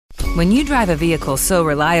When you drive a vehicle so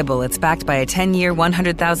reliable it's backed by a 10-year,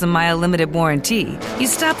 100,000-mile limited warranty, you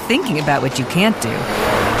stop thinking about what you can't do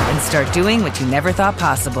and start doing what you never thought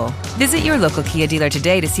possible. Visit your local Kia dealer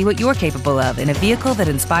today to see what you're capable of in a vehicle that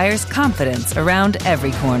inspires confidence around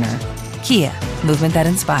every corner. Kia, movement that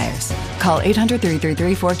inspires. Call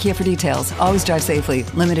 800-333-4KIA for details. Always drive safely.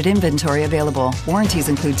 Limited inventory available. Warranties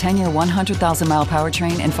include 10-year 100,000-mile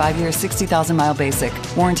powertrain and 5-year 60,000-mile basic.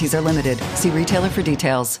 Warranties are limited. See retailer for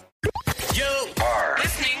details. You are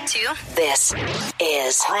listening to This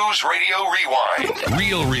is Cruise Radio Rewind.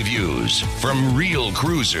 Real reviews from real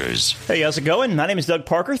cruisers. Hey, how's it going? My name is Doug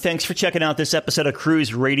Parker. Thanks for checking out this episode of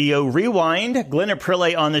Cruise Radio Rewind. Glenn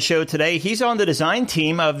Aprile on the show today. He's on the design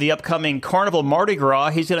team of the upcoming Carnival Mardi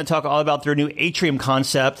Gras. He's going to talk all about their new atrium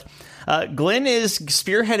concept. Glenn is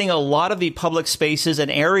spearheading a lot of the public spaces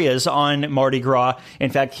and areas on Mardi Gras. In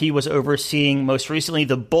fact, he was overseeing most recently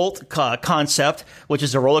the Bolt concept, which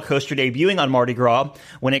is a roller coaster debuting on Mardi Gras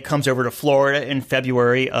when it comes over to Florida in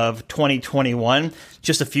February of 2021.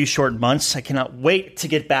 Just a few short months. I cannot wait to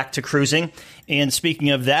get back to cruising. And speaking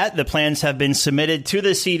of that, the plans have been submitted to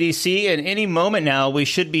the CDC, and any moment now we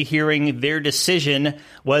should be hearing their decision,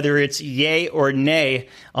 whether it's yay or nay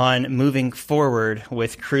on moving forward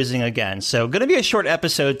with cruising again. So going to be a short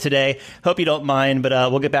episode today. Hope you don't mind, but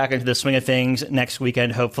we'll get back into the swing of things next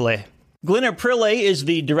weekend, hopefully. Glenn Aprile is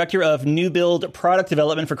the Director of New Build Product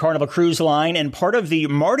Development for Carnival Cruise Line and part of the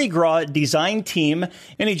Mardi Gras design team.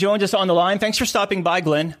 And he joins us on the line. Thanks for stopping by,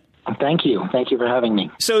 Glenn. Thank you. Thank you for having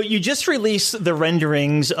me. So you just released the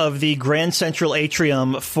renderings of the Grand Central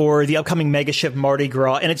Atrium for the upcoming megaship Mardi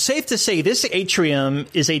Gras. And it's safe to say this atrium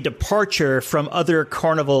is a departure from other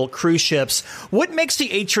Carnival cruise ships. What makes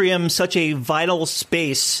the atrium such a vital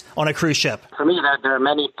space on a cruise ship? For me, there are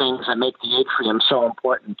many things that make the atrium so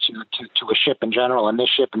important to a ship in general, and this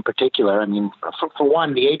ship in particular. I mean, for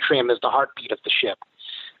one, the atrium is the heartbeat of the ship.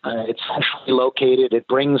 It's centrally located.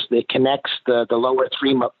 It connects the lower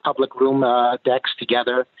three public room decks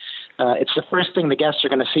together. It's the first thing the guests are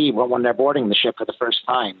going to see when they're boarding the ship for the first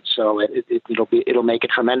time. So it'll make a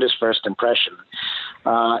tremendous first impression.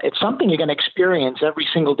 It's something you're going to experience every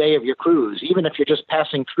single day of your cruise, even if you're just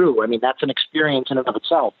passing through. I mean, that's an experience in and of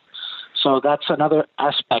itself. So that's another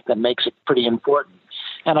aspect that makes it pretty important.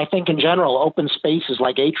 And I think in general, open spaces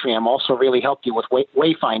like atrium also really help you with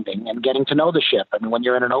wayfinding and getting to know the ship. I mean, when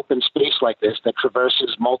you're in an open space like this that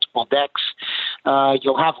traverses multiple decks,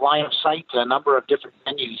 you'll have line of sight to a number of different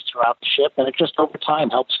venues throughout the ship, and it just over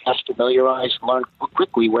time helps guests familiarize and learn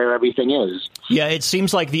quickly where everything is. Yeah, it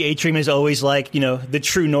seems like the atrium is always like, the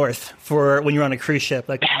true north for when you're on a cruise ship.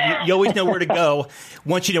 Like you always know where to go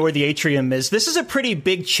once you know where the atrium is. This is a pretty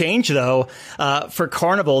big change, though, for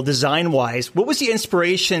Carnival design-wise. What was the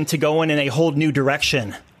inspiration to go in a whole new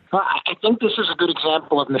direction? I think this is a good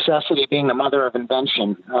example of necessity being the mother of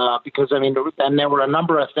invention, because, and there were a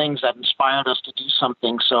number of things that inspired us to do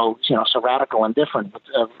something so radical and different with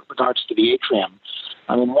regards to the atrium.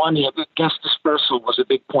 I mean, one, guest dispersal was a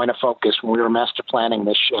big point of focus when we were master planning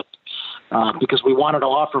this ship, because we wanted to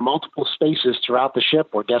offer multiple spaces throughout the ship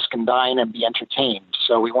where guests can dine and be entertained.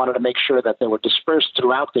 So we wanted to make sure that they were dispersed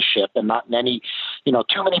throughout the ship and not in any,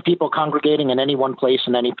 too many people congregating in any one place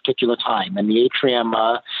in any particular time. And the atrium,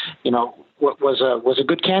 was a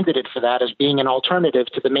good candidate for that as being an alternative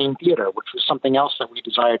to the main theater, which was something else that we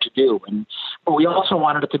desired to do. But we also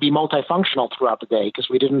wanted it to be multifunctional throughout the day because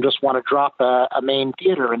we didn't just want to drop a main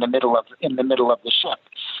theater in the middle of the ship.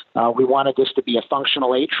 We wanted this to be a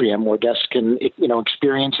functional atrium where guests can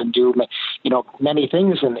experience and do many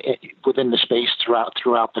things within the space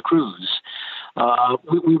throughout the cruise.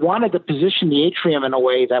 We wanted to position the atrium in a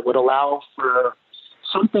way that would allow for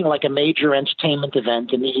something like a major entertainment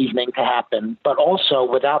event in the evening to happen, but also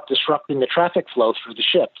without disrupting the traffic flow through the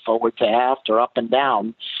ship, forward to aft or up and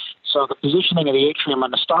down. So the positioning of the atrium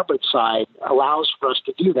on the starboard side allows for us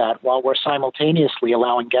to do that while we're simultaneously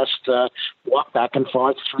allowing guests to walk back and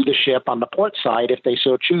forth through the ship on the port side if they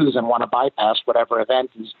so choose and want to bypass whatever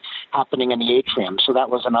event is happening in the atrium. So that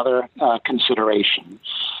was another consideration.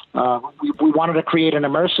 We wanted to create an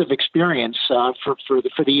immersive experience for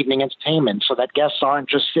the evening entertainment so that guests aren't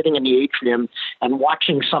just sitting in the atrium and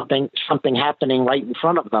watching something happening right in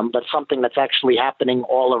front of them, but something that's actually happening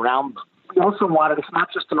all around them. We also wanted, it's not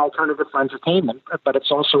just an alternative for entertainment, but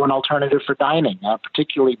it's also an alternative for dining,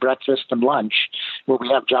 particularly breakfast and lunch, where we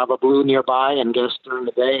have Java Blue nearby and guests during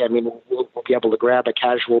the day. I mean, we'll be able to grab a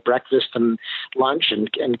casual breakfast and lunch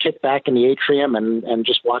and kick back in the atrium and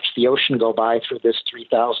just watch the ocean go by through this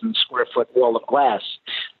 3,000 square foot wall of glass.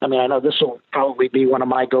 I mean, I know this will probably be one of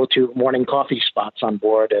my go-to morning coffee spots on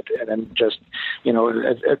board, and just,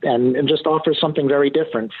 and just offer something very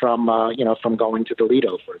different from going to the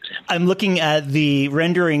Lido, for example. I'm looking at the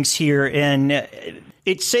renderings here, and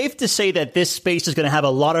it's safe to say that this space is going to have a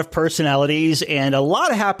lot of personalities and a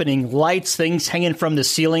lot happening, lights, things hanging from the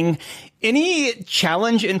ceiling. Any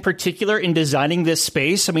challenge in particular in designing this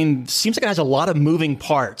space? I mean, it seems like it has a lot of moving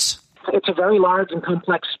parts. It's a very large and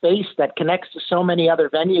complex space that connects to so many other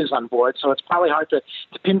venues on board, so it's probably hard to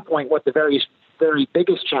pinpoint what the very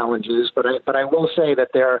biggest challenge is. But I will say that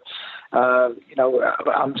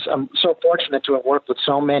I'm so fortunate to have worked with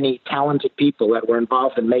so many talented people that were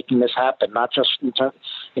involved in making this happen, not just in terms,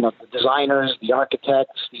 the designers, the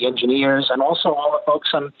architects, the engineers, and also all the folks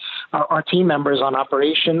on our team members on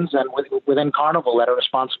operations and within Carnival that are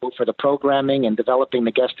responsible for the programming and developing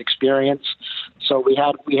the guest experience. So we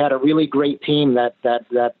had a really great team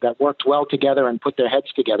that worked well together and put their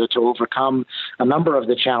heads together to overcome a number of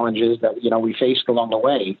the challenges that we faced along the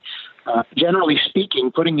way. Generally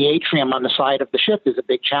speaking, putting the atrium on the side of the ship is a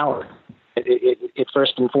big challenge. It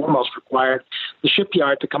first and foremost required the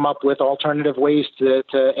shipyard to come up with alternative ways to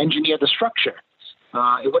engineer the structure.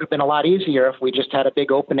 It would have been a lot easier if we just had a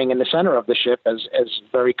big opening in the center of the ship, as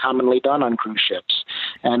very commonly done on cruise ships.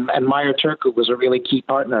 And Meyer Turku was a really key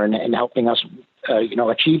partner in helping us,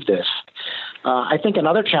 achieve this. I think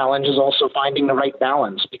another challenge is also finding the right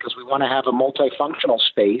balance, because we want to have a multifunctional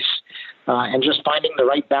space. And just finding the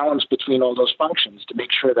right balance between all those functions to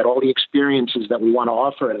make sure that all the experiences that we want to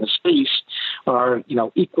offer in the space are,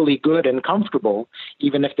 equally good and comfortable,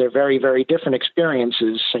 even if they're very, very different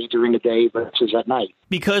experiences, say, during the day versus at night.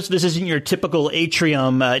 Because this isn't your typical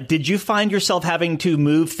atrium, did you find yourself having to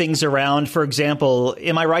move things around? For example,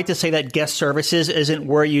 am I right to say that guest services isn't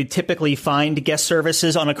where you typically find guest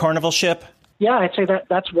services on a Carnival ship? Yeah, I'd say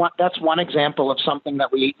that's one example of something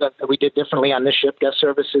that we did differently on this ship. Guest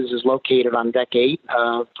services is located on deck 8,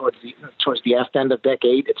 towards the aft end of deck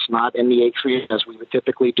 8. It's not in the atrium as we would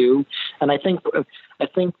typically do. And I think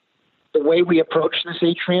the way we approach this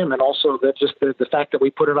atrium, and also the fact that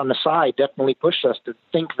we put it on the side, definitely pushed us to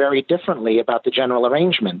think very differently about the general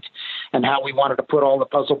arrangement and how we wanted to put all the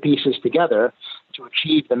puzzle pieces together to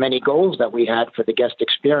achieve the many goals that we had for the guest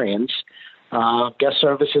experience. Guest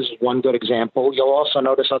services is one good example. You'll also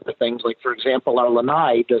notice other things, like, for example, our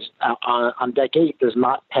lanai on deck 8 does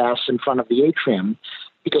not pass in front of the atrium,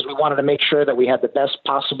 because we wanted to make sure that we had the best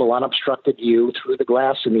possible unobstructed view through the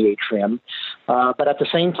glass in the atrium. But at the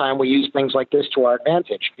same time, we use things like this to our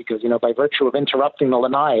advantage, because, by virtue of interrupting the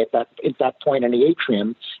lanai at that point in the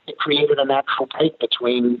atrium, it created a natural break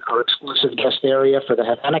between our exclusive guest area for the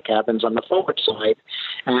Havana cabins on the forward side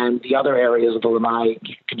and the other areas of the lanai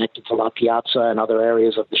connected to La Piazza and other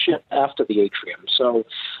areas of the ship after the atrium. So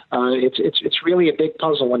it's really a big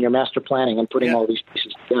puzzle when you're master planning and putting all these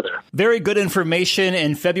pieces together. Very good information.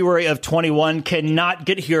 In February of 21, cannot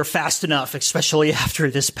get here fast enough, especially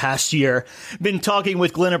after this past year. Been talking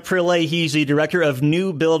with Glenn Aprile. He's the director of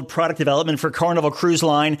new build product development for Carnival Cruise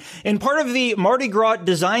Line and part of the Mardi Gras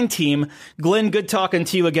design team. Glenn, good talking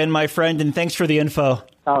to you again, my friend, and thanks for the info.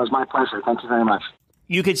 Oh, it was my pleasure. Thank you very much.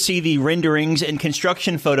 You could see the renderings and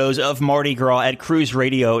construction photos of Mardi Gras at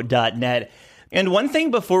cruiseradio.net. And one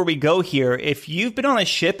thing before we go here, if you've been on a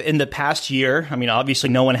ship in the past year, I mean, obviously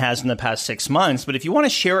no one has in the past 6 months, but if you want to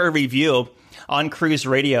share a review on Cruise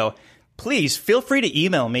Radio, please feel free to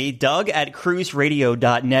email me,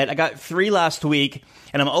 doug@cruiseradio.net. I got 3 last week,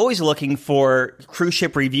 and I'm always looking for cruise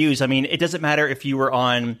ship reviews. I mean, it doesn't matter if you were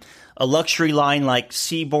on a luxury line like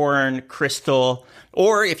Seabourn, Crystal,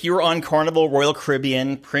 or if you were on Carnival, Royal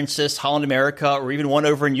Caribbean, Princess, Holland America, or even one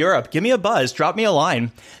over in Europe. Give me a buzz. Drop me a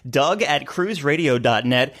line.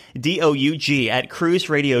 Doug@cruiseradio.net,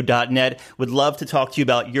 DOUG@cruiseradio.net. Would love to talk to you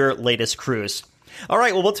about your latest cruise. All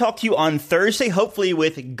right, well, we'll talk to you on Thursday, hopefully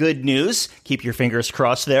with good news. Keep your fingers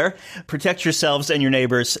crossed there. Protect yourselves and your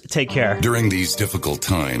neighbors. Take care. During these difficult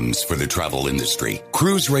times for the travel industry,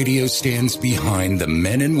 Cruise Radio stands behind the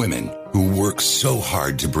men and women who work so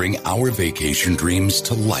hard to bring our vacation dreams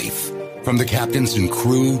to life. From the captains and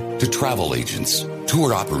crew to travel agents,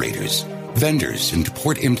 tour operators, vendors, and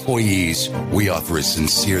port employees, we offer a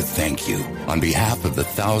sincere thank you on behalf of the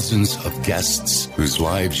thousands of guests whose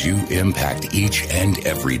lives you impact each and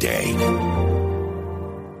every day.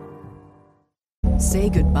 Say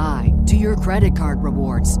goodbye to your credit card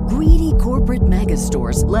rewards. Greedy corporate mega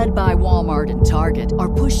stores, led by Walmart and Target,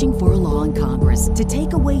 are pushing for a law in Congress to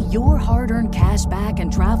take away your hard-earned cash back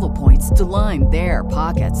and travel points to line their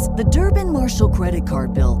pockets. The Durbin-Marshall credit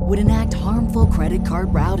card bill would enact harmful credit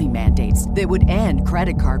card routing mandates that would end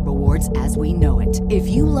credit card rewards as we know it. If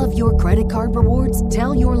you love your credit card rewards,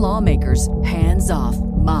 tell your lawmakers, hands off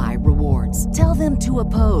my rewards. Tell them to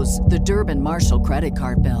oppose the Durbin-Marshall credit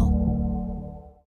card bill.